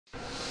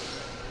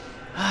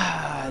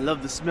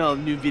love the smell of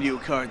new video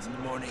cards in the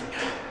morning.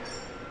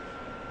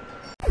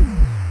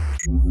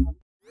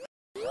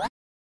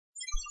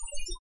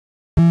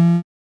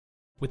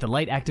 With a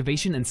light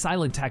activation and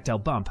silent tactile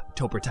bump,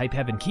 Topre Type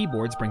Heaven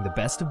keyboards bring the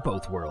best of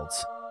both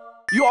worlds.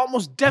 You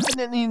almost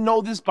definitely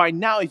know this by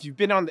now if you've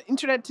been on the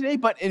internet today,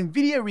 but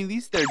Nvidia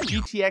released their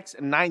GTX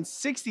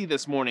 960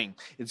 this morning.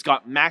 It's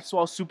got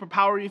Maxwell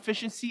superpower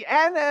efficiency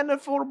and an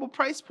affordable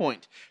price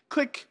point.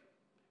 Click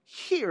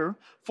here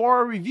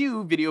for a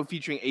review video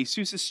featuring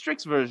ASUS's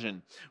Strix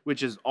version,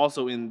 which is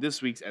also in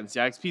this week's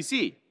NCIX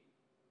PC.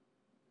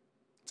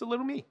 It's a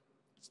little me.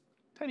 It's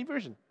a tiny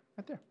version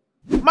right there.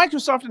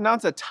 Microsoft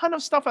announced a ton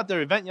of stuff at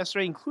their event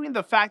yesterday, including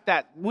the fact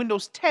that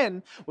Windows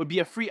 10 would be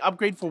a free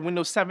upgrade for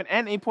Windows 7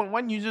 and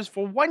 8.1 users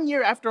for 1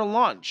 year after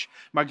launch.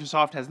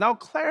 Microsoft has now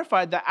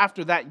clarified that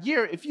after that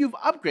year, if you've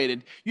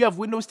upgraded, you have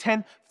Windows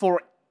 10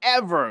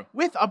 forever,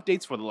 with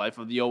updates for the life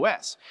of the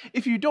OS.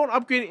 If you don't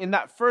upgrade in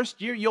that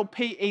first year, you'll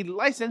pay a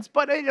license,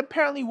 but it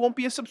apparently won't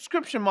be a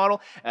subscription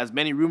model, as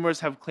many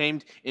rumors have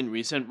claimed in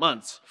recent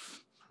months.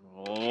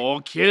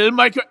 Oh, kill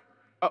Micro...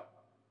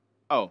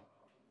 Oh.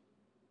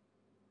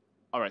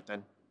 Alright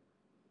then.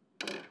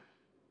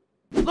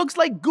 Looks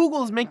like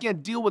Google is making a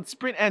deal with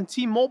Sprint and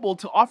T-Mobile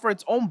to offer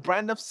its own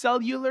brand of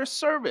cellular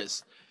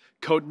service.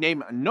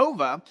 Codenamed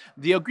Nova,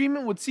 the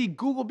agreement would see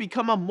Google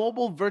become a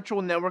mobile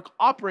virtual network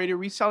operator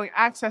reselling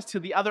access to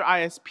the other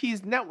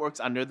ISPs'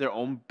 networks under their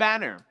own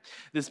banner.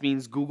 This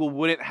means Google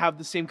wouldn't have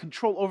the same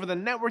control over the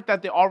network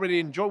that they already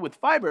enjoy with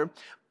fiber,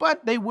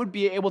 but they would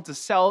be able to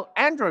sell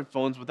Android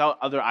phones without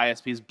other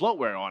ISPs'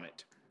 bloatware on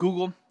it.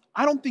 Google,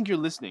 I don't think you're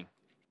listening.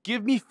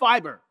 Give me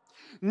fiber.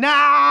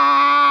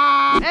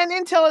 Nah! And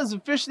Intel has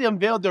officially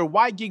unveiled their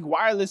WiGig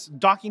wireless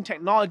docking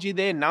technology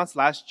they announced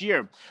last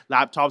year.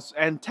 Laptops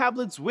and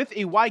tablets with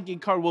a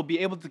WiGig card will be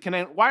able to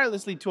connect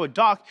wirelessly to a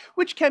dock,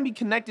 which can be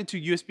connected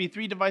to USB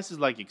 3 devices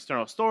like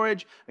external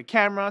storage, a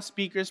camera,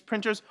 speakers,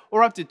 printers,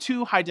 or up to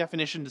 2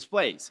 high-definition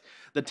displays.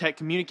 The tech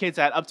communicates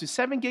at up to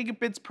 7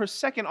 gigabits per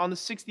second on the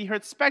 60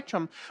 Hz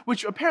spectrum,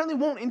 which apparently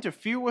won't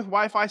interfere with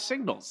Wi-Fi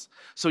signals.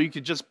 So you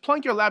could just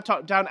plunk your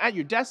laptop down at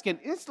your desk and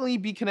instantly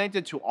be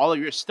connected to all of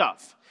your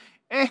stuff.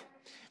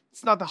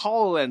 It's not the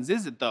HoloLens,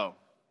 is it though?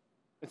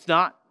 It's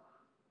not.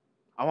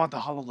 I want the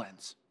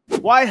HoloLens.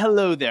 Why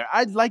hello there,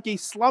 I'd like a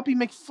sloppy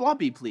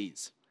McFloppy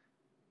please.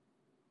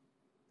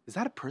 Is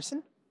that a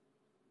person?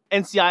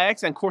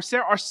 NCIX and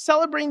Corsair are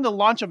celebrating the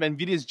launch of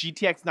Nvidia's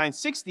GTX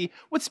 960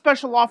 with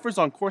special offers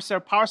on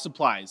Corsair power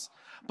supplies.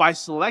 Buy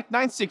select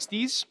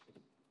 960s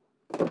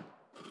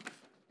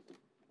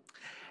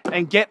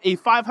and get a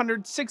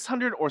 500,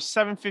 600, or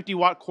 750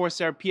 watt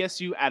Corsair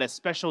PSU at a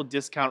special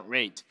discount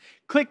rate.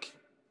 Click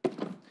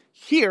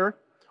here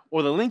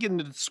or the link in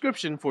the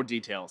description for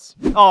details.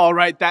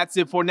 Alright, that's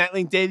it for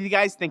Netlink Daily,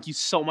 guys. Thank you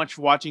so much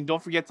for watching.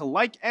 Don't forget to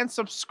like and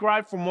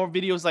subscribe for more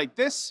videos like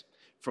this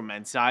from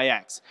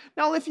NCIX.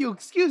 Now, if you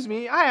excuse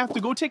me, I have to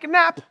go take a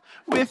nap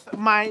with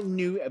my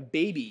new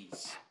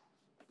babies.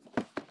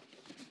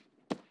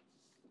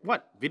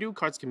 What? Video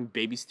cards can be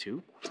babies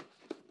too?